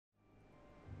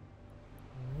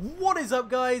What is up,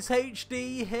 guys?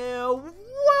 HD here.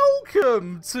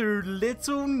 Welcome to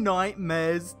Little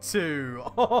Nightmares 2.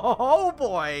 Oh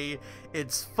boy,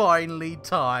 it's finally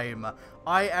time.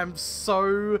 I am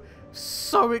so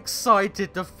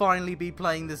excited to finally be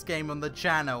playing this game on the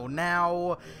channel.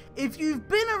 Now, if you've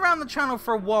been around the channel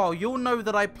for a while, you'll know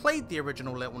that I played the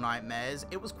original Little Nightmares.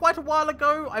 It was quite a while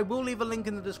ago. I will leave a link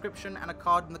in the description and a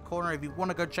card in the corner if you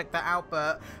want to go check that out,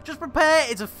 but just prepare.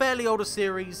 It's a fairly older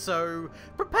series, so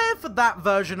prepare for that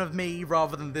version of me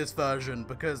rather than this version,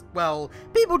 because, well,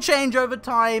 people change over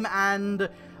time and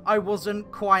I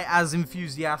wasn't quite as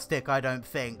enthusiastic, I don't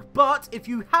think. But if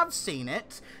you have seen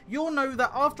it, you'll know that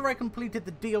after I completed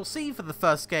the DLC for the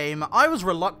first game, I was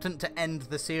reluctant to end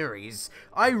the series.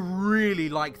 I really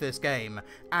like this game,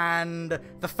 and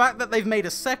the fact that they've made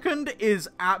a second is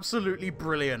absolutely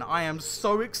brilliant. I am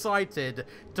so excited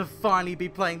to finally be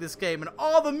playing this game, and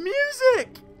oh, the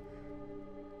music!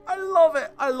 I love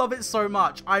it! I love it so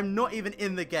much. I'm not even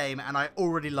in the game, and I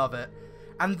already love it.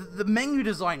 And the menu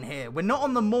design here, we're not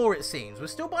on the moor, it seems. We're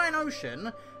still by an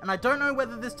ocean, and I don't know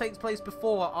whether this takes place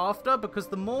before or after, because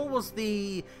the moor was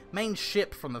the main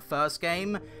ship from the first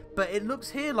game, but it looks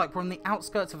here like we're on the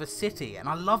outskirts of a city, and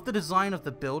I love the design of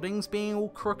the buildings being all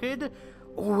crooked.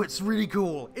 Oh, it's really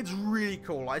cool. It's really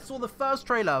cool. I saw the first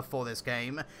trailer for this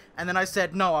game, and then I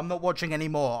said, no, I'm not watching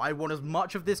anymore. I want as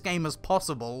much of this game as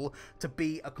possible to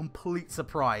be a complete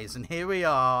surprise. And here we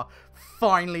are,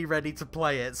 finally ready to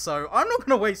play it. So I'm not going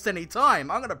to waste any time.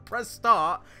 I'm going to press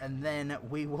start, and then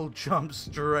we will jump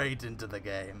straight into the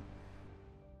game.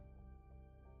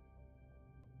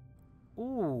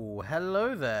 Ooh,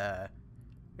 hello there.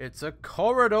 It's a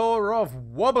corridor of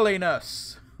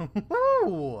wobbliness.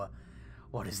 Ooh.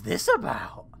 What is this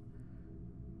about?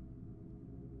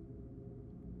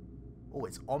 Oh,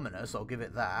 it's ominous, I'll give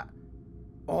it that.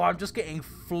 Oh, I'm just getting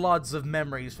floods of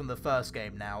memories from the first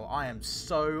game now. I am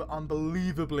so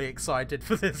unbelievably excited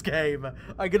for this game.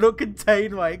 I cannot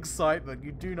contain my excitement.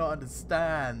 You do not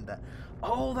understand.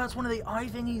 Oh, that's one of the eye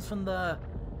thingies from the...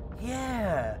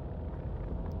 Yeah.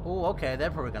 Oh, okay,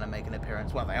 they're probably going to make an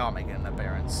appearance. Well, they are making an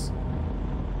appearance.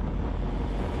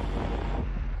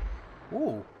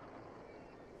 Ooh.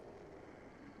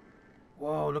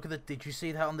 Whoa, look at the... Did you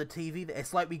see that on the TV?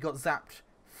 It's like we got zapped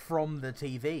from the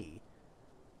TV.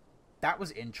 That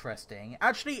was interesting.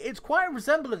 Actually, it's quite a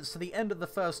resemblance to the end of the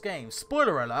first game.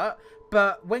 Spoiler alert,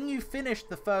 but when you finished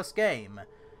the first game,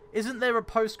 isn't there a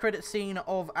post-credit scene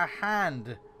of a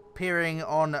hand appearing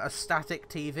on a static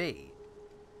TV?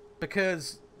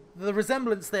 Because the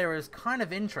resemblance there is kind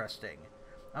of interesting.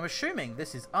 I'm assuming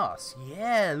this is us.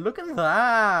 Yeah, look at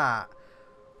that.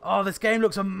 Oh, this game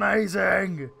looks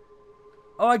amazing.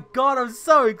 Oh my god, I'm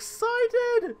so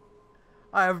excited!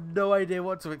 I have no idea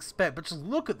what to expect, but just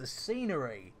look at the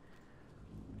scenery.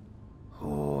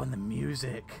 Oh, and the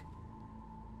music.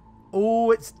 Oh,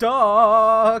 it's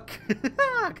dark!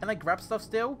 Can I grab stuff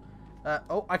still?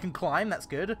 Oh, I can climb, that's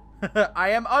good. I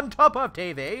am on top of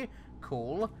TV.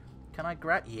 Cool. Can I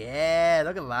grab... Yeah,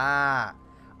 look at that.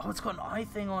 Oh, it's got an eye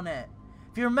thing on it.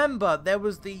 If you remember, there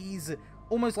was these...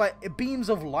 almost like beams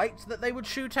of light that they would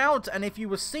shoot out, and if you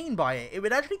were seen by it, it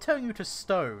would actually turn you to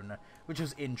stone, which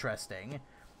was interesting.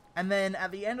 And then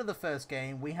at the end of the first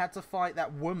game, we had to fight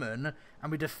that woman,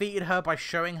 and we defeated her by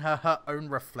showing her her own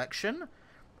reflection,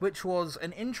 which was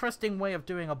an interesting way of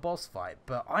doing a boss fight,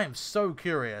 but I am so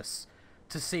curious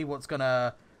to see what's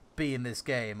gonna be in this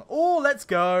game. Oh, let's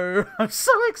go! I'm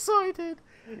so excited!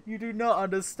 You do not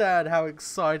understand how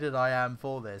excited I am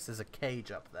for this. There's a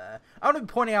cage up there. I'm going to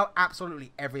be pointing out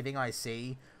absolutely everything I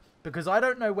see, because I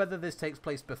don't know whether this takes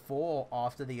place before or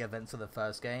after the events of the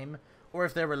first game, or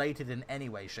if they're related in any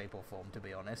way, shape, or form, to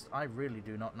be honest. I really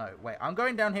do not know. Wait, I'm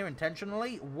going down here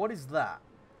intentionally? What is that?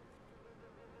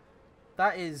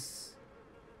 That is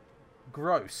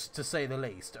gross, to say the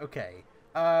least. Okay.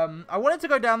 I wanted to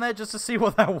go down there just to see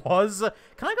what that was.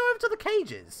 Can I go over to the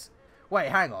cages? Wait,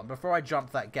 hang on, before I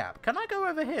jump that gap. Can I go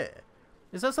over here?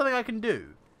 Is that something I can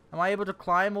do? Am I able to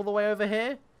climb all the way over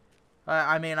here?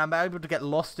 I mean, I'm able to get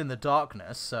lost in the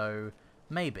darkness, so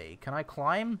maybe. Can I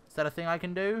climb? Is that a thing I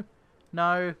can do?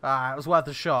 No? Ah, it was worth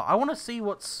a shot. I want to see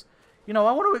what's... You know,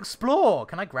 I want to explore.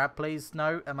 Can I grab, please?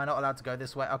 No? Am I not allowed to go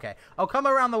this way? Okay. I'll come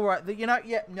around the right... You know,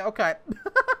 yeah, okay.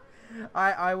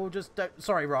 I will just...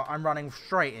 Sorry, Rock, I'm running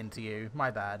straight into you.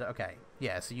 My bad. Okay.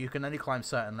 Yeah, so you can only climb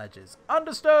certain ledges.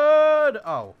 Understood!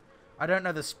 Oh, I don't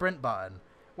know the sprint button.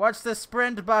 What's the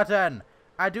sprint button?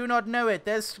 I do not know it.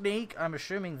 There's sneak. I'm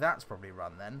assuming that's probably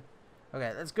run then.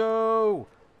 Okay, let's go.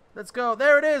 Let's go.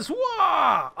 There it is.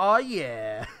 Whoa! Oh,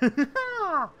 yeah.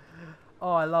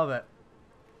 Oh, I love it.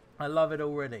 I love it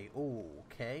already. Ooh,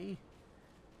 okay.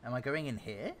 Am I going in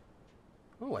here?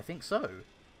 Oh, I think so.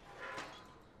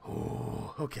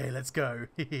 Oh, okay, let's go.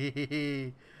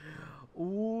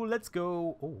 Oh, let's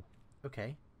go. Oh,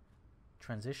 okay.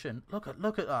 Transition. Look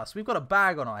at us. We've got a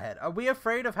bag on our head. Are we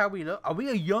afraid of how we look? Are we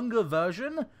a younger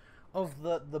version of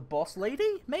the boss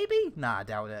lady? Maybe? Nah, I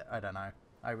doubt it. I don't know.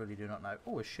 I really do not know.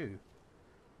 Oh, a shoe.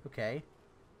 Okay.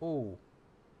 Oh.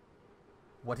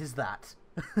 What is that?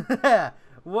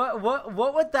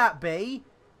 What would that be?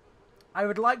 I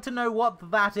would like to know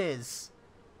what that is.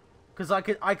 Because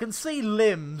I can see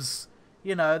limbs.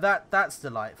 You know, that's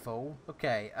delightful.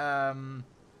 Okay,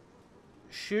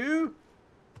 shoe?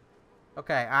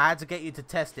 Okay, I had to get you to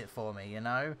test it for me, you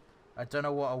know? I don't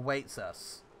know what awaits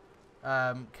us.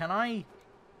 Can I?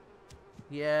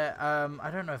 Yeah,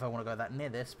 I don't know if I want to go that near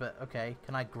this, but okay.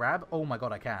 Can I grab? Oh my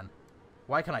god, I can.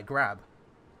 Why can I grab?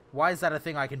 Why is that a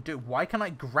thing I can do? Why can I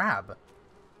grab?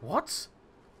 What?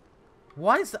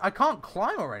 Why is that? I can't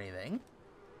climb or anything.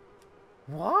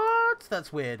 What?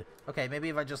 That's weird. Okay, maybe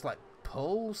if I just, like,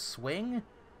 pull, swing?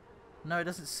 No, it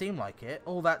doesn't seem like it.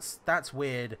 Oh, that's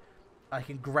weird. I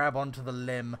can grab onto the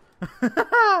limb.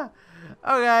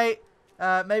 Okay.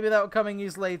 Maybe that will come in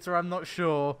use later. I'm not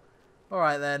sure.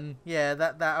 Alright, then.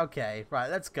 Yeah, okay. Right,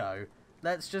 let's go.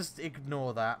 Let's just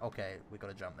ignore that. Okay, we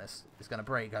gotta jump this. It's gonna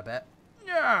break, I bet.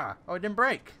 Yeah! Oh, it didn't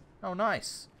break. Oh,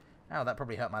 nice. Ow, that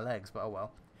probably hurt my legs, but oh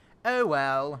well. Oh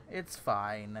well, it's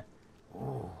fine.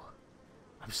 Ooh.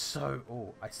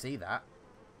 Oh, I see that.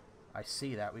 I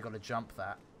see that. We gotta jump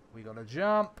that. We gotta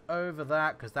jump over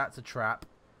that, because that's a trap.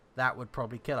 That would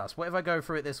probably kill us. What if I go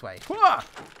through it this way?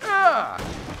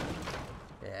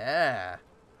 Yeah.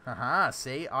 Haha,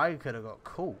 see? I could have got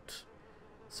caught.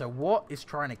 So what is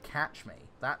trying to catch me?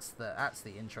 That's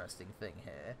the interesting thing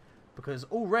here. Because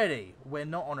already, we're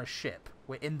not on a ship.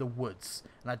 We're in the woods.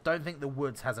 And I don't think the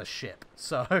woods has a ship.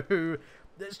 So,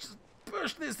 let's just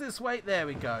push this way. There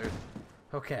we go.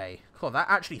 Okay. Cool, that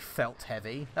actually felt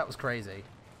heavy. That was crazy.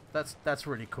 That's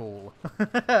really cool.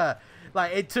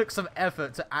 Like, it took some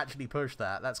effort to actually push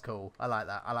that. That's cool. I like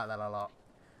that. I like that a lot.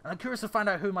 And I'm curious to find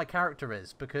out who my character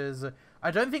is. Because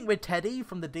I don't think we're Teddy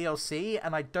from the DLC.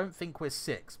 And I don't think we're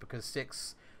Six. Because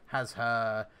Six has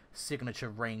her signature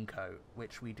raincoat,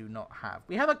 which we do not have.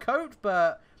 We have a coat,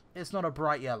 but it's not a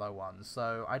bright yellow one.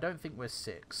 So I don't think we're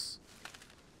Six.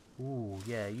 Ooh,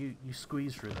 yeah, you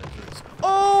squeeze through those roots.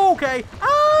 Oh, okay.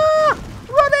 Ah!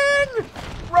 Running!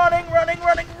 Running!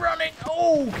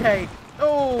 Okay.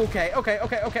 Okay.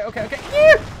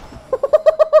 Yeah!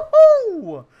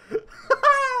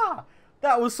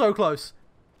 That was so close.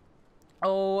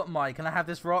 Oh my, can I have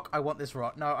this rock? I want this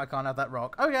rock. No, I can't have that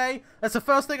rock. Okay, that's the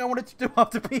first thing I wanted to do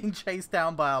after being chased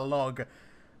down by a log.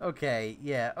 Okay,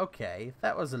 yeah, okay.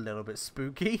 That was a little bit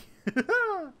spooky.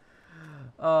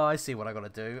 Oh, I see what I gotta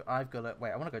do. I've gotta...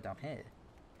 Wait, I want to go down here.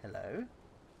 Hello?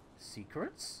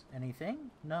 Secrets?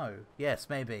 Anything? No. Yes,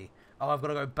 maybe. Oh, I've got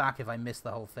to go back if I miss the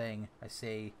whole thing. I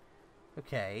see.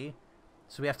 Okay.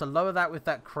 So we have to lower that with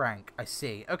that crank. I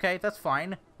see. Okay, that's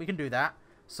fine. We can do that.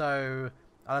 So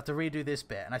I'll have to redo this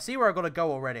bit. And I see where I've got to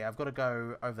go already. I've got to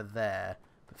go over there.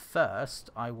 But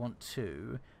first, I want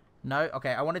to... No?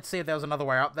 Okay, I wanted to see if there was another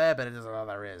way up there, but it doesn't know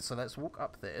there is. So let's walk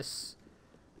up this.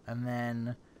 And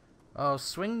then... Oh,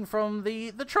 swing from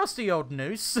the trusty old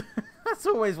noose. That's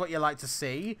always what you like to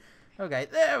see. Okay,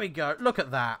 there we go. Look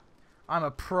at that. I'm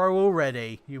a pro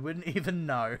already. You wouldn't even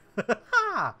know.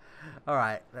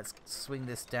 Alright, let's swing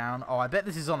this down. Oh, I bet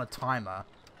this is on a timer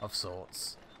of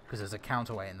sorts. Because there's a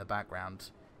counterweight in the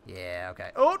background. Yeah,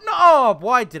 okay. Oh, no!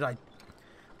 Why did I...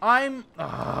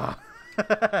 I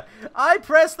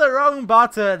pressed the wrong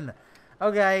button.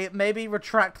 Okay, maybe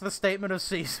retract the statement of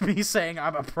me saying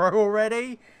I'm a pro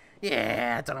already.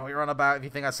 Yeah, I don't know what you're on about. If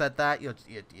you think I said that, you're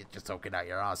just talking out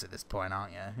your ass at this point,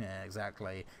 aren't you? Yeah,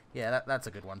 exactly. Yeah, that's a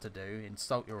good one to do.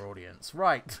 Insult your audience.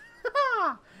 Right.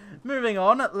 Moving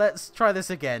on. Let's try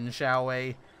this again, shall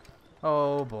we?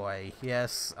 Oh, boy.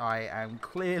 Yes, I am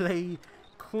clearly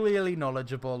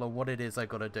knowledgeable on what it is I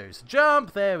gotta do. So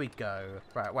jump! There we go.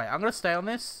 Right, wait. I'm gonna stay on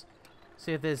this.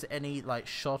 See if there's any, like,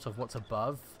 shot of what's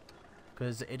above.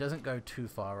 Because it doesn't go too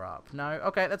far up. No?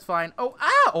 Okay, that's fine. Oh,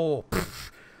 ah! Oh,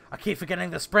 pfft. I keep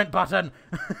forgetting the sprint button.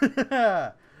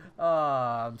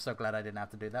 Oh, I'm so glad I didn't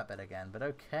have to do that bit again. But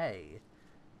okay.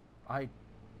 I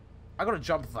gotta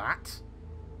jump that.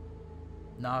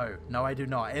 No, I do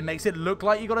not. It makes it look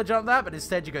like you gotta jump that, but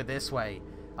instead you go this way.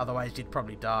 Otherwise, you'd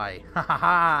probably die. Ha ha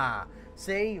ha!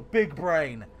 See? Big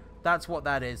brain. That's what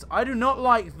that is. I do not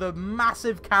like the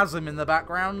massive chasm in the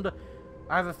background.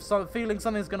 I have a feeling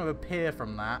something's going to appear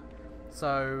from that.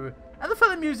 So, and the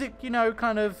fact the music, you know,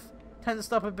 kind of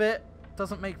tensed up a bit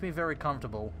doesn't make me very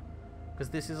comfortable. Because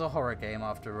this is a horror game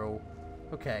after all.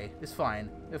 Okay, it's fine.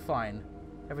 They're fine.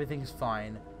 Everything's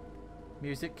fine.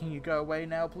 Music, can you go away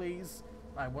now, please?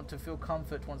 I want to feel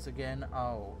comfort once again.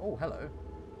 Oh, oh, hello.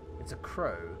 It's a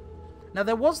crow. Now,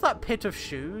 there was that pit of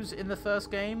shoes in the first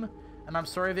game, and I'm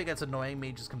sorry if it gets annoying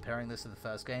me just comparing this to the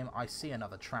first game. I see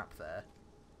another trap there.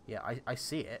 Yeah, I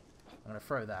see it. I'm going to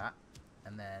throw that,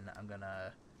 and then I'm going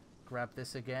to grab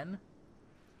this again.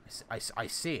 I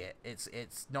see it.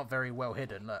 It's not very well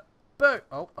hidden. Look. Boom!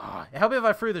 Oh, it'd help if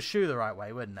I threw the shoe the right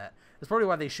way, wouldn't it? That's probably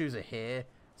why these shoes are here,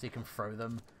 so you can throw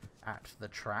them at the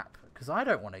trap. Because I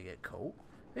don't want to get caught.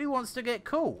 Who wants to get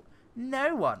caught?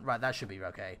 No one. Right, that should be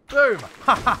okay. Boom!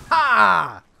 Ha ha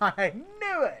ha! I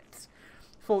knew it!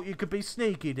 Thought you could be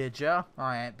sneaky, did ya?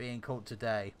 I ain't being caught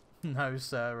today. No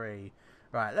siree.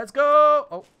 Right, let's go!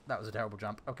 Oh, that was a terrible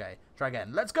jump. Okay, try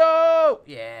again. Let's go!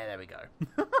 Yeah, there we go.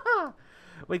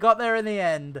 We got there in the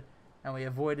end, and we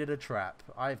avoided a trap.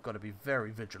 I've got to be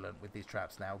very vigilant with these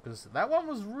traps now, because that one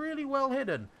was really well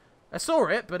hidden. I saw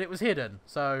it, but it was hidden.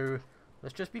 So,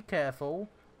 let's just be careful.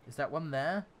 Is that one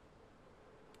there?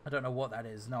 I don't know what that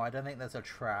is. No, I don't think that's a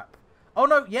trap. Oh,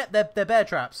 no, yeah, they're bear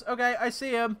traps. Okay, I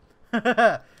see them.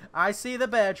 I see the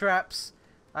bear traps.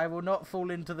 I will not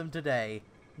fall into them today.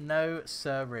 No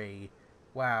siree.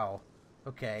 Wow.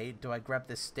 Okay, do I grab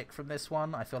this stick from this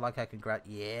one? I feel like I can grab...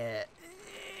 Yeah.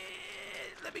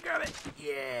 Let me grab it.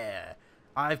 Yeah.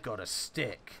 I've got a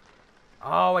stick.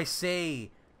 Oh, I see.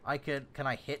 I can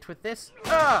I hit with this?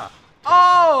 Ah!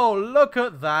 Oh, look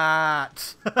at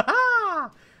that.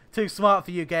 Too smart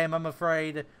for you, game, I'm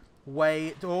afraid.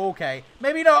 Wait. Okay.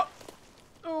 Maybe not.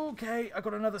 Okay, I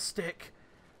got another stick.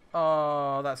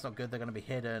 Oh, that's not good. They're going to be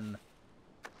hidden.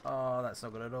 Oh, that's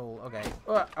not good at all. Okay.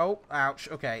 Oh, ouch.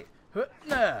 Okay.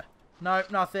 No,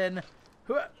 nothing.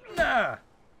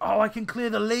 Oh, I can clear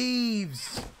the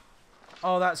leaves.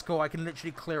 Oh, that's cool. I can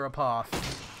literally clear a path.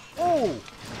 Oh.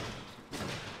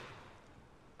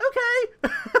 Okay.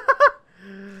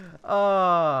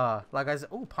 Like I said.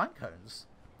 Oh, pine cones.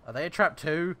 Are they a trap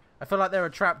too? I feel like they're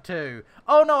a trap too.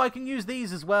 Oh, no, I can use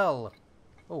these as well.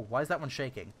 Oh, why is that one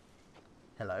shaking?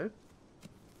 Hello?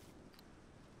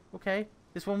 Okay.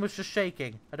 This one was just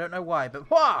shaking. I don't know why,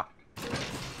 but... Wah!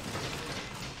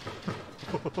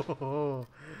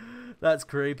 That's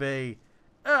creepy.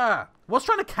 What's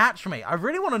trying to catch me? I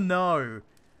really want to know.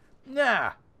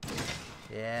 Yeah.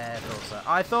 Yeah,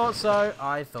 I thought so.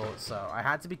 I thought so. I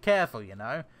had to be careful, you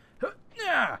know.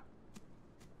 Yeah.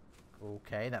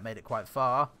 Okay, that made it quite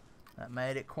far. But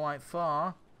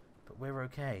we're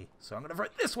okay. So I'm going to throw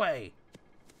it this way.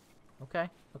 Okay,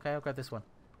 I'll grab this one.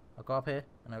 I'll go up here.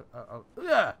 And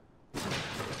yeah.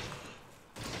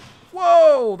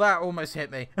 Whoa, that almost hit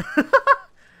me.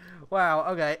 Wow,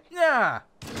 okay. Yeah.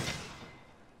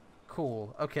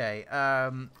 Cool. Okay,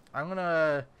 I'm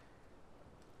gonna...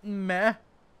 Meh.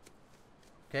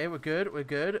 Okay, we're good.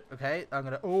 Okay, I'm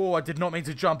gonna... Oh, I did not mean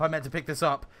to jump. I meant to pick this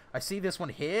up. I see this one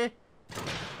here.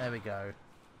 There we go.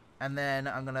 And then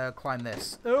I'm gonna climb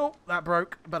this. Oh, that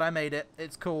broke, but I made it.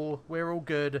 It's cool. We're all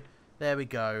good. There we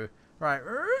go. Right.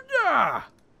 Oh,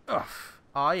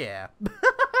 yeah.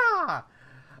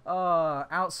 Oh,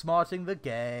 outsmarting the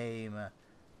game.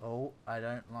 Oh, I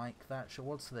don't like that.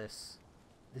 What's this?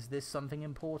 Is this something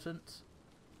important?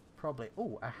 Probably.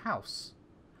 Oh, a house.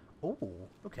 Oh,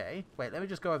 okay. Wait, let me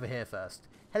just go over here first.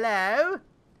 Hello?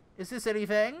 Is this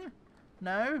anything?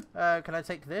 No? Can I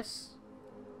take this?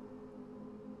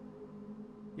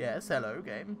 Yes, hello,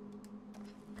 game.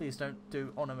 Please don't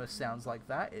do ominous sounds like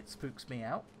that. It spooks me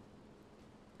out.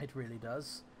 It really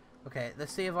does. Okay,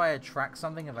 let's see if I attract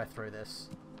something if I throw this.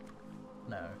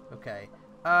 No. Okay.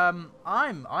 I'm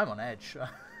on edge.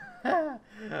 I'm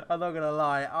not gonna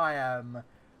lie. I am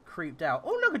creeped out.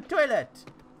 Oh, look, a toilet!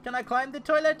 Can I climb the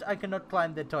toilet? I cannot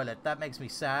climb the toilet. That makes me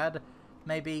sad.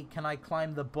 Maybe, can I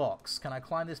climb the box? Can I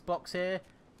climb this box here?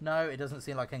 No, it doesn't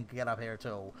seem like I can get up here at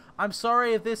all. I'm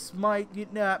sorry if this might...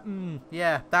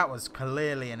 yeah, that was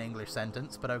clearly an English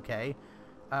sentence, but okay.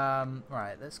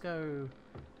 Right, let's go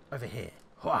over here.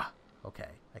 Hwah! Okay,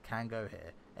 I can go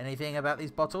here. Anything about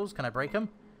these bottles? Can I break them?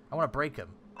 I want to break them.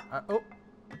 Oh.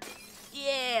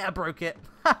 Yeah, I broke it.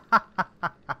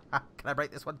 Can I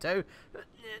break this one too?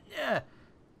 Yeah.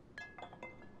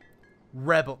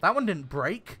 Rebel. That one didn't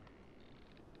break.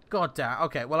 God damn.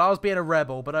 Okay, well, I was being a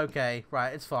rebel, but okay.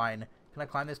 Right, it's fine. Can I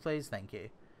climb this, please? Thank you.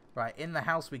 Right, in the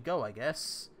house we go, I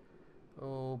guess.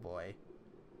 Oh, boy.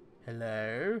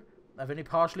 Hello? I've only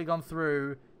partially gone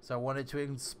through, so I wanted to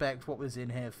inspect what was in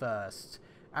here first.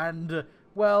 And,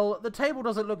 well, the table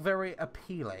doesn't look very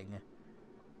appealing.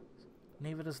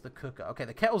 Neither does the cooker. Okay,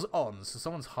 the kettle's on, so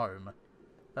someone's home.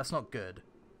 That's not good.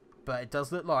 But it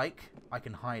does look like I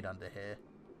can hide under here.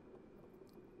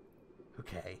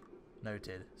 Okay,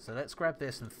 noted. So let's grab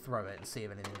this and throw it and see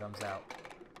if anything comes out.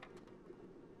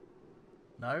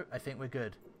 No, I think we're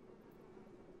good.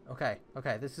 Okay,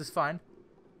 okay, this is fine.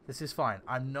 This is fine.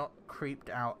 I'm not creeped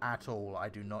out at all. I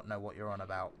do not know what you're on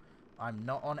about. I'm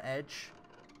not on edge.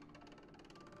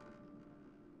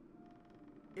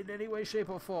 In any way, shape,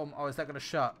 or form. Oh, is that going to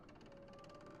shut?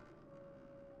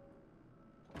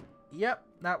 Yep,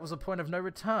 that was a point of no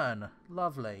return.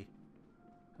 Lovely.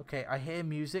 Okay, I hear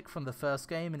music from the first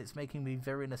game, and it's making me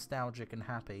very nostalgic and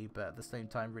happy, but at the same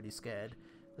time really scared.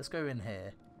 Let's go in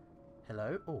here.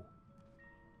 Hello? Oh.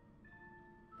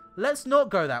 Let's not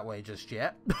go that way just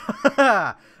yet.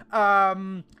 Yeah,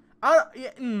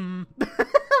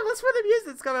 that's where the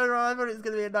music's coming from. I thought it was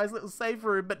going to be a nice little safe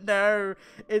room, but no.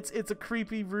 It's a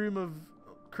creepy room of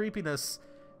creepiness.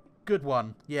 Good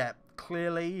one. Yeah,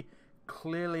 clearly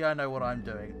I know what I'm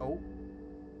doing. Oh.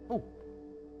 Oh.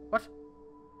 What?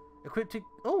 Equipped to...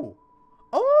 Oh.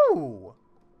 Oh.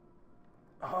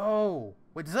 Oh.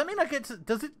 Wait, does that mean I get to...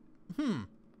 Does it...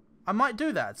 I might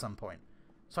do that at some point.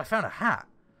 So I found a hat.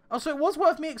 Oh, so it was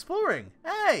worth me exploring.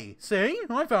 Hey, see?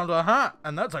 I found a hat,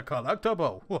 and that's a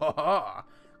collectible.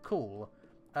 Cool.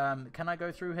 Can I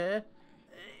go through here?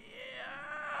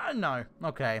 No.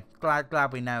 Okay.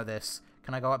 Glad we know this.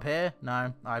 Can I go up here?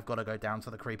 No. I've got to go down to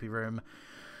the creepy room.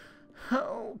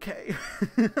 Okay.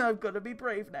 I've got to be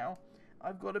brave now.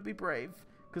 I've got to be brave.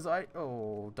 Because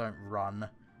Oh, don't run.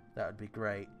 That would be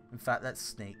great. In fact, let's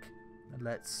sneak.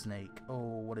 Let's sneak.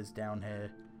 Oh, what is down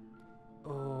here?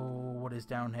 Oh, what is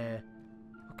down here?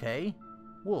 Okay.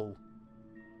 Wool.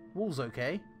 Wool's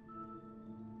okay.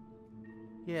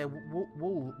 Yeah,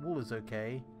 wool is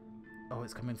okay. Oh,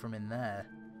 it's coming from in there.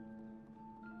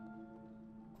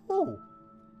 Oh.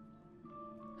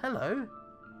 Hello.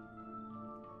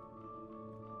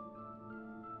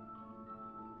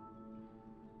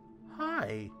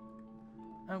 Hi.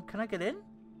 Can I get in?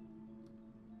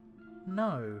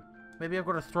 No. Maybe I've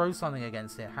got to throw something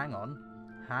against it. Hang on.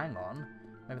 Hang on.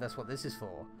 Maybe that's what this is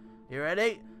for. You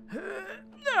ready?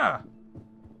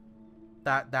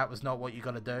 That was not what you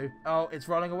got to do. Oh, it's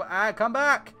rolling away. Ah, come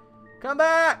back! Come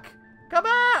back! Come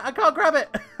back! I can't grab it!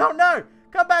 Oh no!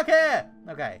 Come back here!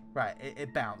 Okay, right.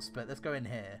 It bounced, but let's go in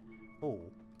here. Oh.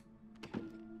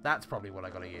 That's probably what I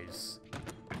got to use.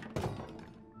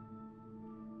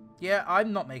 Yeah,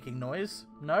 I'm not making noise.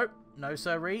 Nope. No,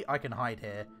 sirree. I can hide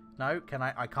here. No, can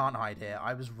I? I can't hide here.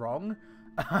 I was wrong.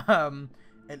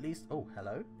 At least... Oh,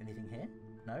 hello? Anything here?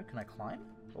 No? Can I climb?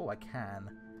 Oh, I can.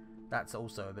 That's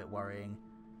also a bit worrying.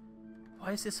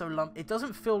 Why is this so lump? It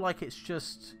doesn't feel like it's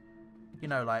just, you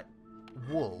know, like,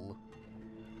 wool.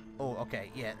 Oh,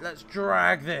 okay, yeah. Let's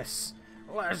drag this.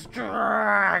 Let's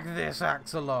drag this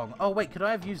axe along. Oh, wait, could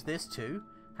I have used this too?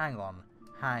 Hang on.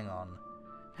 Hang on.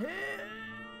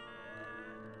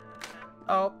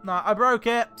 Oh, no, I broke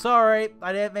it. Sorry.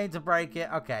 I didn't mean to break it.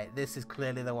 Okay, this is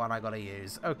clearly the one I gotta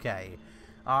use. Okay.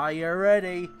 Are you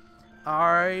ready?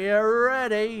 Are you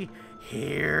ready?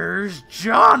 Here's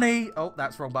Johnny. Oh,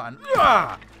 that's wrong button.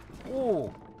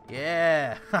 Oh,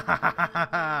 yeah.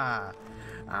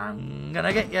 I'm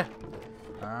gonna get you.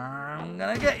 I'm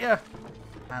gonna get you.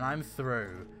 And I'm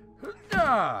through.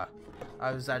 I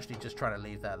was actually just trying to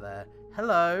leave that there.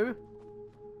 Hello.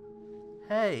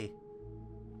 Hey.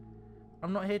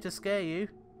 I'm not here to scare you.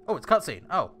 Oh, it's cutscene.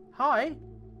 Oh, hi.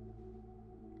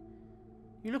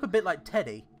 You look a bit like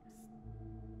Teddy.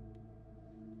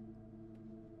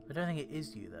 I don't think it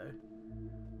is you, though.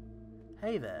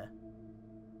 Hey there.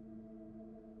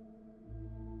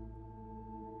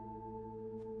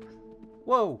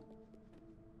 Whoa.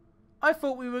 I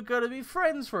thought we were going to be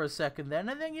friends for a second then,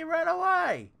 and then you ran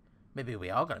away. Maybe we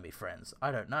are going to be friends.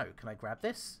 I don't know. Can I grab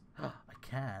this? I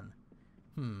can.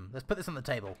 Let's put this on the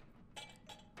table.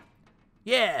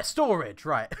 Yeah, storage.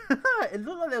 Right. It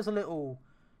looked like there was a little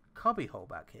cubby hole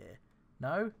back here.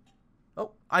 No?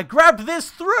 Oh, I grabbed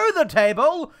this through the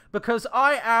table because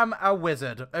I am a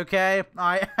wizard, okay?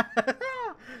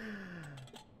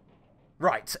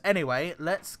 Right, anyway,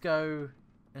 let's go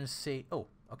and see. Oh,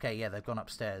 okay, yeah, they've gone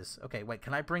upstairs. Okay, wait,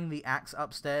 can I bring the axe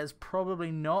upstairs?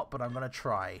 Probably not, but I'm going to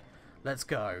try. Let's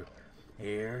go.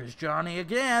 Here's Johnny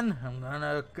again. I'm going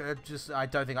to I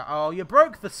don't think oh, you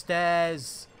broke the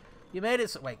stairs. You made it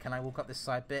so... Wait, can I walk up this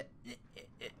side bit?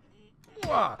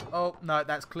 Oh, no,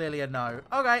 that's clearly a no.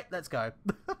 Okay, let's go.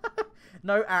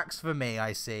 No axe for me,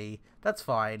 I see. That's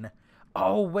fine.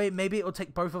 Oh, wait, maybe it'll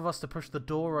take both of us to push the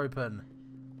door open.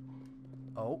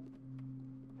 Oh.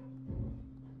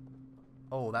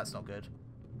 Oh, that's not good.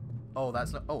 Oh,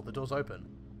 that's not... Oh, the door's open.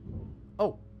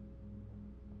 Oh.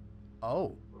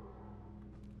 Oh.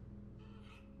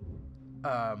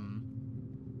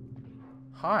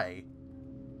 Hi.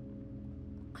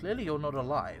 Clearly you're not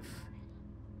alive.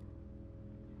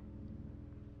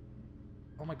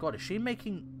 Oh my god, is she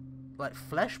making, like,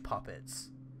 flesh puppets?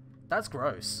 That's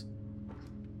gross.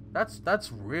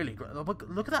 That's really gross.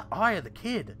 Look at that eye of the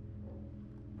kid.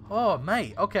 Oh,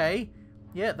 mate, okay.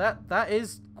 Yeah, that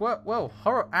is, well,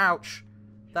 horror. Ouch.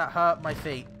 That hurt my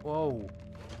feet. Whoa.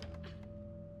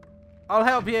 I'll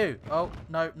help you. Oh,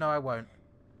 no, I won't.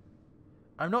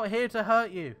 I'm not here to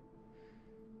hurt you.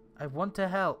 I want to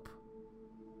help.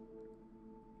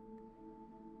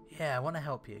 Yeah, I want to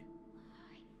help you.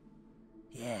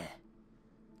 Yeah.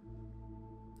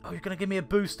 Oh, you're going to give me a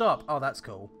boost up. Oh, that's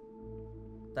cool.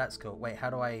 That's cool. Wait, how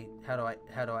do I,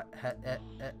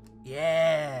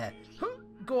 yeah.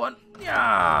 Go on.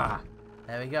 Yeah.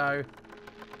 There we go.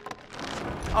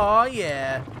 Oh,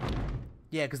 yeah.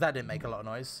 Yeah, because that didn't make a lot of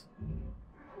noise.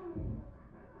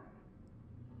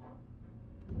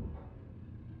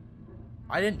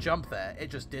 I didn't jump there. It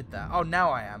just did that. Oh,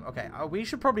 now I am. Okay, we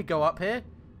should probably go up here.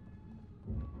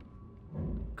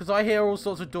 Because I hear all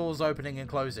sorts of doors opening and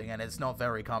closing, and it's not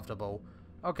very comfortable.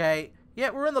 Okay.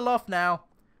 Yeah, we're in the loft now.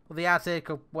 Or the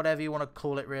attic, or whatever you want to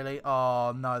call it, really.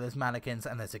 Oh, no, there's mannequins,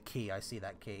 and there's a key. I see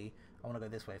that key. I want to go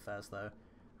this way first, though.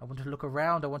 I want to look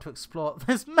around. I want to explore.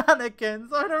 There's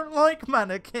mannequins. I don't like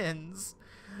mannequins.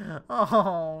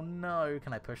 Oh, no.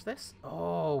 Can I push this?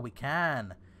 Oh, we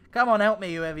can. Come on, help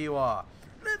me, whoever you are.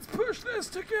 Let's push this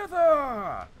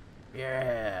together.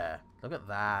 Yeah. Look at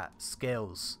that.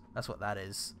 Skills. That's what that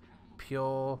is.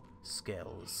 Pure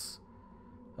skills.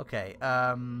 Okay,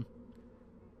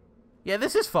 yeah,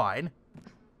 this is fine.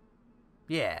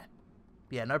 Yeah.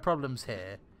 Yeah, no problems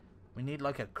here. We need,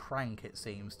 like, a crank, it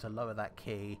seems, to lower that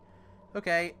key.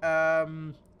 Okay,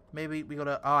 maybe we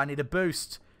gotta... Oh, I need a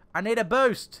boost. I need a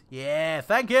boost. Yeah,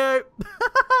 thank you.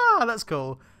 That's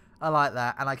cool. I like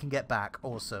that, and I can get back.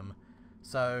 Awesome.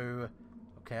 So,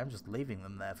 okay, I'm just leaving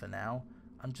them there for now.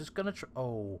 I'm just gonna try...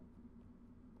 Oh.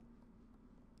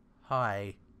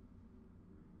 Hi.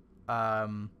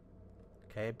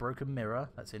 Okay, broken mirror.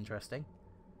 That's interesting.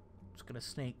 Just gonna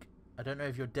sneak. I don't know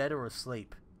if you're dead or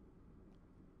asleep.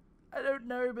 I don't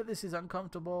know, but this is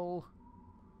uncomfortable.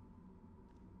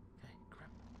 Okay,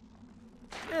 crap.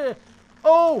 Yeah.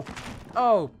 Oh!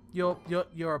 Oh,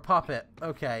 you're a puppet.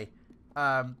 Okay.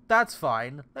 That's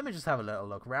fine. Let me just have a little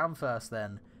look around first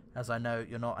then, as I know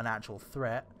you're not an actual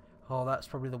threat. Oh, that's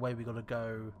probably the way we gotta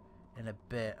go in a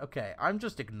bit. Okay, I'm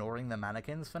just ignoring the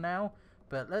mannequins for now,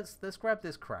 but let's grab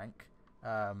this crank.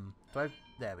 There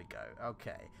we go.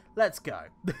 Okay, let's go.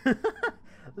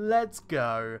 Let's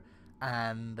go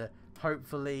and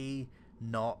hopefully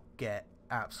not get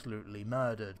absolutely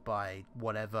murdered by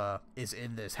whatever is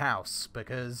in this house,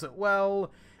 because,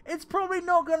 well, it's probably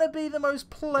not going to be the most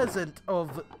pleasant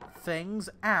of things.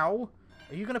 Ow.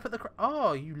 Are you going to put the...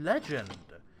 Oh, you legend.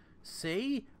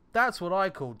 See? That's what I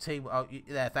call team... Oh,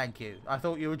 there, thank you. I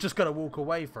thought you were just going to walk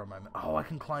away for a moment. Oh, I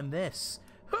can climb this.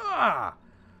 Ha!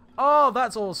 Oh,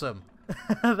 that's awesome.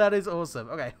 That is awesome.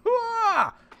 Okay.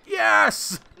 Ha!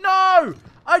 Yes! No!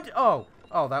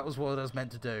 Oh, that was what I was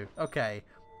meant to do. Okay.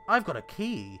 I've got a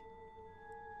key.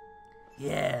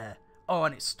 Yeah. Oh,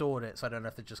 and it stored it, so I don't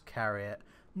have to just carry it.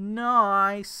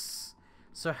 Nice.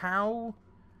 So how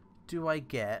do I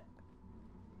get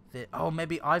the... Oh,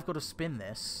 maybe I've got to spin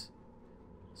this.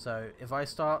 So if I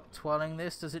start twirling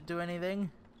this, does it do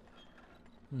anything?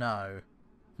 No.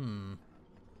 I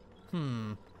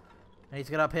need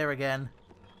to get up here again.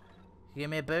 Give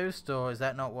me a boost, or is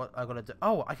that not what I gotta do?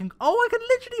 Oh, I can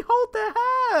literally hold their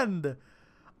hand.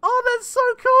 Oh, that's so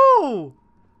cool.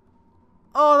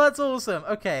 Oh, that's awesome.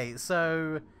 Okay,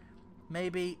 so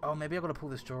maybe, maybe I've got to pull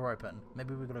this drawer open.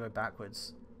 Maybe we've got to go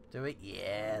backwards. Do we?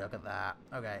 Yeah, look at that.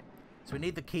 Okay, so we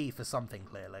need the key for something,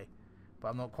 clearly, but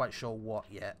I'm not quite sure what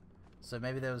yet. So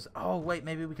maybe there was... Oh, wait,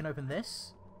 maybe we can open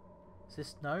this? Is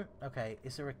this... No? Okay,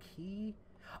 is there a key?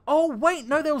 Oh, wait,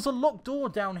 no, there was a locked door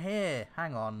down here.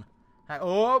 Hang on.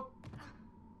 Oh!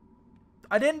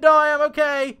 I didn't die, I'm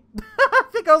okay. I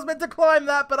think I was meant to climb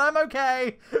that, but I'm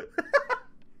okay.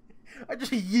 I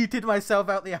just yeeted myself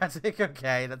out the attic.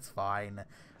 Okay, that's fine.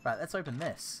 Right, let's open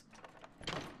this.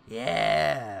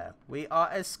 Yeah! We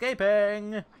are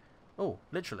escaping! Oh,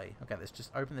 literally. Okay, let's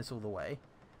just open this all the way.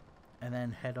 And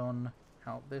then head on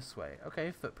out this way.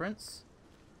 Okay, footprints.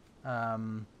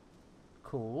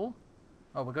 Cool.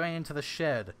 Oh, we're going into the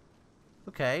shed.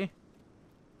 Okay.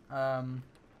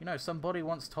 You know, somebody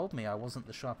once told me I wasn't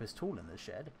the sharpest tool in the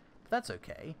shed. But that's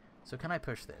okay. So can I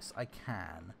push this? I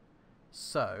can.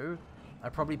 So, I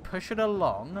probably push it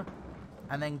along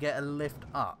and then get a lift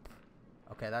up.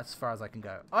 Okay, that's as far as I can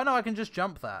go. Oh, no, I can just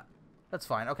jump that. That's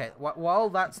fine. Okay, while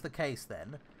that's the case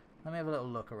then, let me have a little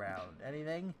look around.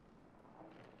 Anything?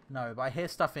 No, but I hear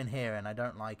stuff in here and I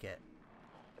don't like it.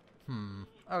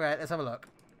 Okay, let's have a look.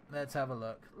 Let's have a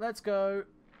look. Let's go.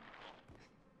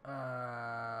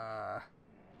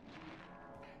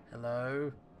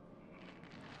 Hello?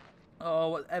 Oh,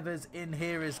 whatever's in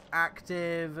here is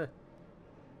active.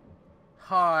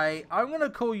 Hi, I'm going to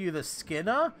call you the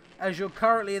Skinner, as you're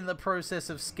currently in the process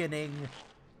of skinning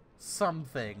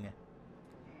something.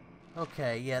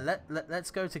 Okay, yeah, let's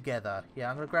go together. Yeah,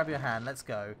 I'm going to grab your hand. Let's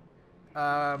go.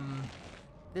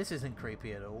 This isn't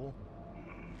creepy at all.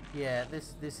 Yeah,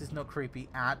 this is not creepy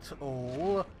at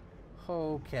all.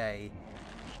 Okay.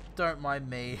 Don't mind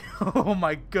me. Oh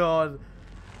my god.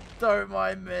 Don't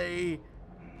mind me.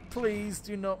 Please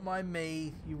do not mind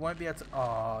me. You won't be able to...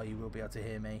 Oh, you will be able to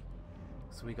hear me.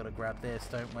 So we got to grab this,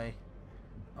 don't we?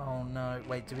 Oh no.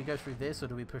 Wait, do we go through this or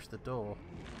do we push the door?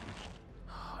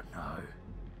 Oh no.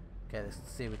 Okay, let's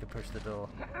see if we can push the door.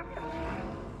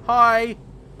 Hi!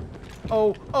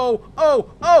 Oh, oh,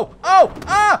 oh, oh, oh,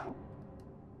 ah!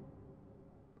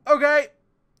 Okay.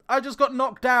 I just got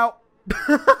knocked out.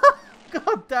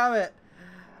 God damn it.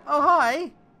 Oh,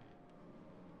 hi.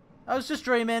 I was just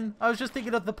dreaming. I was just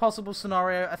thinking of the possible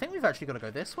scenario. I think we've actually got to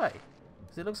go this way.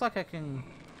 Because it looks like I can...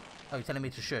 Oh, you're telling me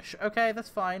to shush. Okay, that's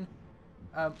fine.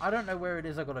 I don't know where it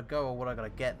is I got to go or what I got to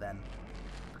get then.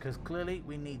 Because clearly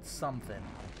we need something.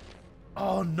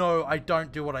 Oh, no. I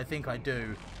don't do what I think I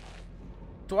do.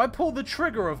 Do I pull the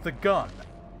trigger of the gun?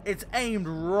 It's aimed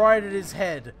right at his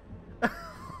head.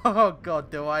 Oh,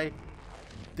 God. Do I?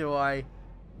 Do I?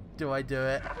 Do I do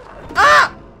it?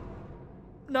 Ah!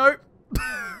 No.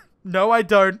 No, I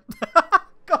don't.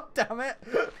 God damn it.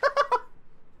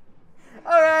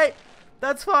 Alright.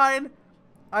 That's fine.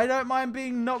 I don't mind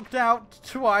being knocked out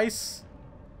twice.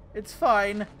 It's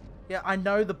fine. Yeah, I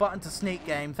know the button to sneak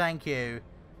game. Thank you.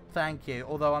 Thank you.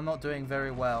 Although I'm not doing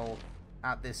very well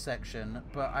at this section.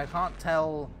 But I can't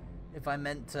tell if I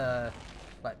meant to...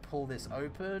 like pull this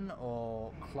open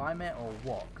or climb it or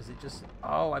what, because it just...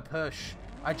 Oh, I push.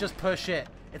 I just push it.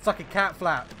 It's like a cat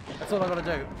flap. That's all I gotta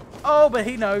do. Oh, but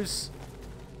he knows.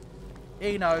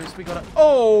 He knows. We gotta...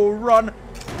 Oh, run!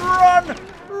 Run!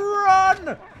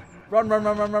 Run! Run, run,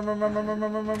 run, run, run, run, run, run, run,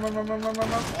 run, run, run, run, run, run, run,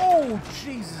 run. Oh,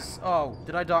 Jesus. Oh,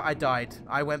 did I die? I died.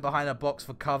 I went behind a box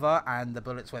for cover and the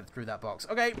bullets went through that box.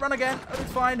 Okay, run again. Oh,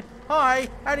 it's fine. Hi.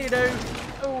 How do you do?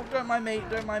 Oh, don't mind me.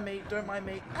 Don't mind me. Don't mind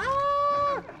me.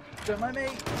 Ah! Don't mind me.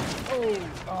 Oh,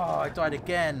 oh, I died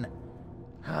again.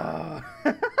 I'm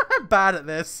bad at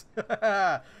this.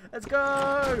 Let's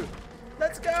go.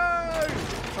 Let's go.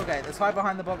 Okay, let's hide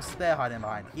behind the box they're hiding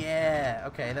behind. Yeah.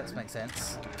 Okay, that makes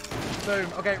sense.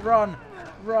 Boom. Okay, run.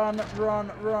 Run,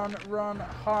 run, run, run.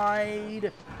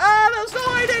 Hide. Ah, that's not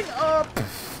hiding. Oh.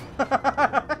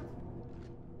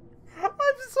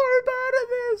 I'm so bad at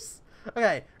this.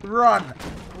 Okay, run.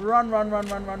 Run, run, run,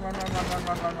 run, run, run, run, run, run,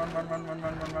 run, run, run, run, run, run,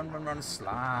 run, run, run, run,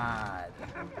 slide.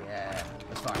 Yeah,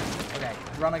 that's fine. Okay,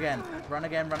 run again. Run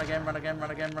again, run again, run again,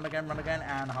 run again, run again, run again,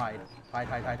 and hide. Hide,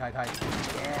 hide, hide, hide, hide.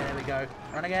 Yeah, there we go.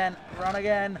 Run again, run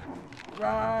again.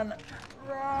 Run.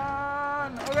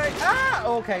 Run. Okay. Ah!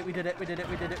 Okay, we did it. We did it.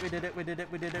 We did it. We did it. We did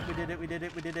it. We did it. We did it. We did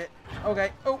it. We did it.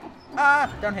 Okay. Oh.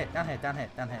 Ah! Down here. Down here. Down here.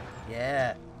 Down here.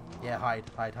 Yeah. Yeah, hide.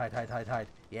 Hide, hide, hide, hide, hide.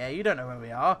 Yeah, you don't know where we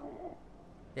are.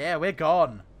 Yeah, we're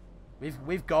gone.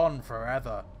 We've gone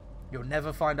forever. You'll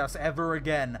never find us ever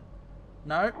again.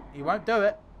 No, you won't do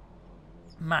it.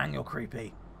 Man, you're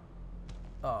creepy.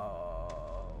 Oh,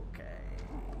 okay.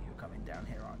 You're coming down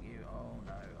here, aren't you? Oh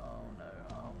no, oh no,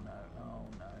 oh no, oh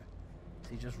no. Is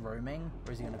he just roaming?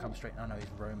 Or is he going to come straight? Oh no, he's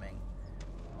roaming.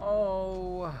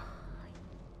 Oh.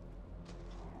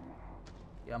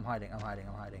 Yeah, I'm hiding, I'm hiding,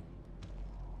 I'm hiding.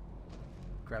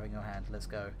 Grabbing your hand, let's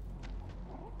go.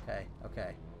 Okay,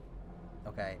 okay.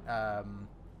 Okay,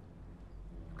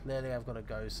 clearly I've got to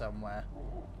go somewhere.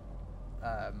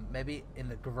 Maybe in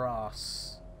the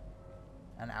grass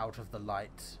and out of the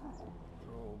light.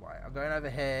 Oh my, I'm going over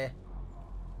here.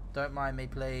 Don't mind me,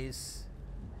 please.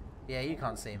 Yeah, you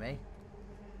can't see me.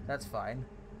 That's fine.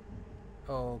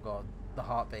 Oh god, the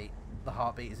heartbeat. The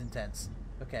heartbeat is intense.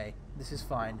 Okay, this is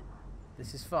fine.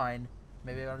 This is fine.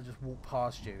 Maybe I'll just walk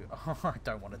past you. Oh, I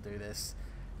don't want to do this.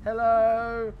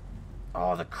 Hello!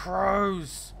 Oh, the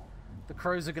crows! The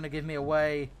crows are going to give me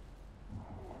away.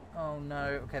 Oh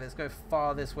no. Okay, let's go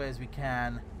far this way as we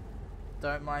can.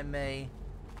 Don't mind me.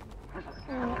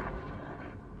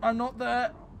 I'm not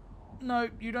there. No,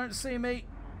 you don't see me.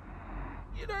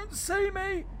 You don't see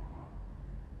me.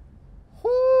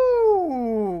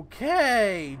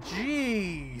 Okay,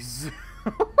 jeez.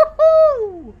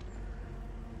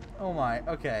 Oh my,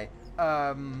 okay.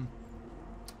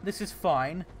 This is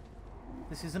fine.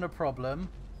 This isn't a problem.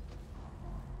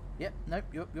 Yep, nope,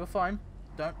 you're fine.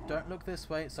 Don't look this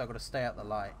way, so I've got to stay out the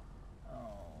light. Oh,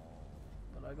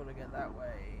 but I got to get that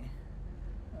way.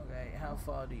 Okay, how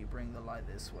far do you bring the light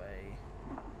this way?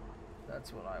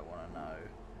 That's what I want to know.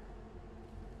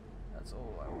 That's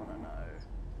all I want to know.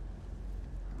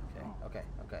 Okay.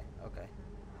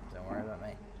 Don't worry about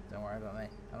me. Don't worry about me.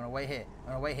 I'm going to wait here. I'm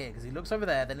going to wait here, because he looks over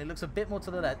there, then he looks a bit more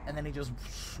to the left, and then he just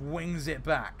swings it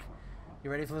back. You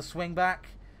ready for the swing back?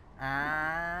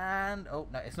 And... oh,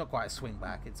 no, it's not quite a swing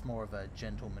back. It's more of a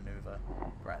gentle maneuver.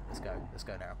 Right, let's go. Let's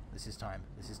go now. This is time.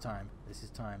 This is time. This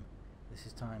is time. This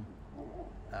is time.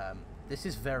 This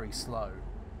is very slow.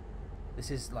 This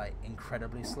is, like,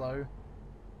 incredibly slow.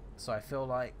 So I feel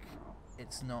like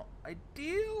it's not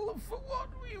ideal for what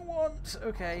we want.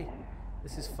 Okay,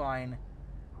 this is fine.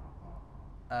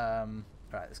 Right,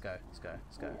 let's go. Let's go.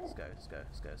 Let's go. Let's go. Let's go.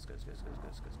 Let's go. Let's go. Let's go. Let's go.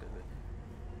 Let's go. Let's go.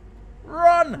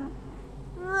 Run!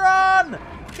 Run!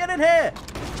 Get in here!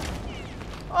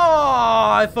 Oh,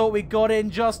 I thought we got in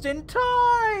just in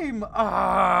time.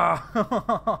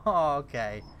 Ah,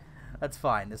 okay. That's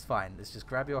fine. That's fine. Let's just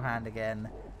grab your hand again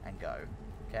and go.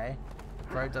 Okay.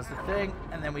 Crow does the thing,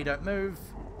 and then we don't move.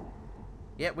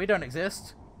 Yep, we don't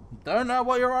exist. Don't know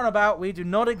what you're on about. We do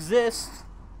not exist.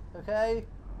 Okay?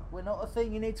 We're not a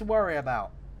thing you need to worry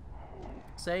about.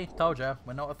 See? Told you.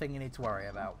 We're not a thing you need to worry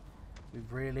about. We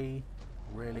really,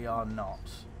 really are not.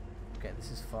 Okay,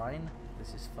 this is fine.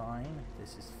 This is fine.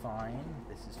 This is fine.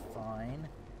 This is fine.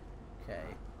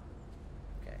 Okay.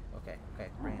 Okay.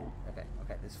 Bring it. Okay.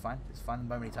 This is fine. This is fine the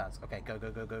moment he turns. Okay, go.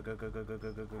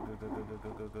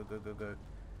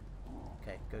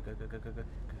 Okay, go.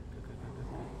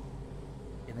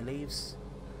 In the leaves.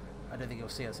 I don't think he'll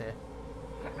see us here.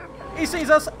 He sees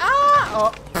us! Ah!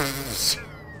 Oh.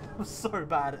 I'm so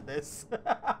bad at this.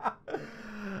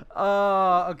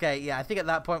 Okay, yeah, I think at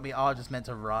that point we are just meant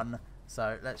to run.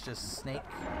 So let's just sneak.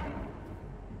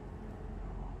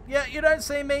 Yeah, you don't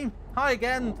see me. Hi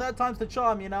again. Third time's the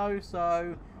charm, you know.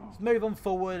 So just move on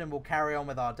forward and we'll carry on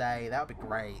with our day. That would be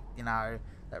great, you know.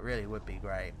 That really would be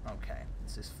great. Okay,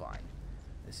 this is fine.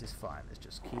 This is fine. Let's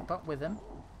just keep up with him.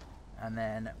 And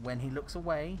then when he looks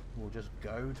away, we'll just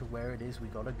go to where it is we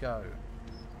gotta go.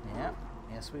 Yeah,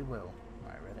 yes we will.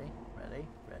 Alright, ready?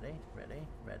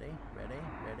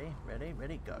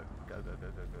 Ready, go.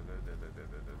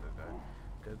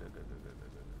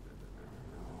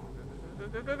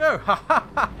 Go. Ha ha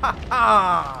ha ha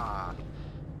ha!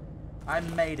 I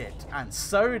made it, and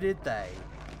so did they.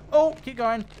 Oh, keep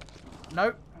going.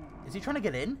 Nope. Is he trying to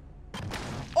get in?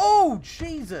 Oh,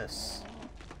 Jesus!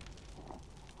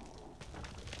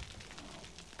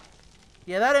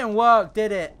 Yeah, that didn't work,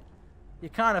 did it? You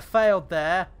kind of failed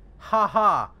there. Ha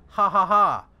ha. Ha ha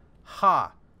ha.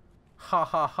 Ha. Ha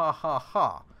ha ha ha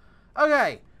ha.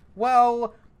 Okay,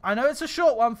 well, I know it's a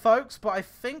short one, folks, but I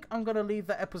think I'm going to leave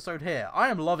the episode here. I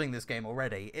am loving this game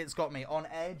already. It's got me on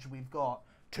edge. We've got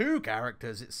 2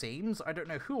 characters, it seems. I don't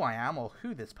know who I am or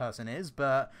who this person is,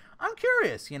 but I'm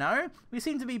curious, you know? We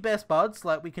seem to be best buds,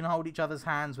 like we can hold each other's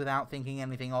hands without thinking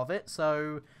anything of it,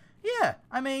 so yeah,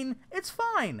 I mean, it's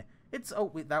fine. It's,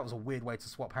 oh, that was a weird way to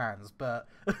swap hands, but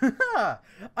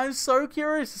I'm so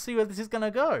curious to see where this is going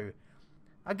to go.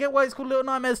 I get why it's called Little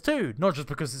Nightmares 2, not just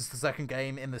because it's the second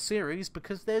game in the series,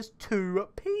 because there's 2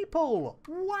 people.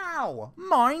 Wow,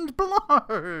 mind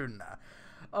blown.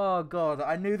 Oh god,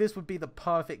 I knew this would be the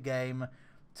perfect game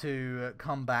to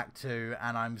come back to,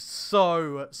 and I'm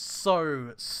so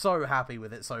happy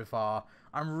with it so far.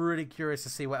 I'm really curious to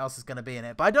see what else is going to be in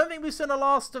it. But I don't think we've seen the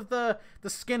last of the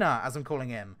Skinner, as I'm calling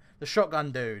him. The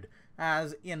shotgun dude.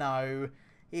 As, you know,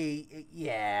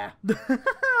 yeah.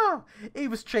 He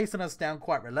was chasing us down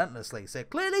quite relentlessly. So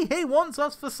clearly he wants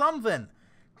us for something.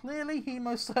 Clearly he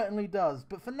most certainly does.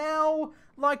 But for now,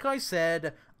 like I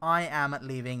said, I am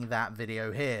leaving that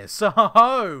video here.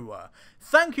 So,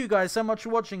 thank you guys so much for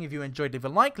watching. If you enjoyed, leave a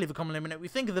like, leave a comment, let me know what you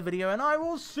think of the video, and I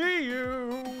will see you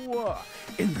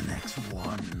in the next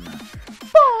one.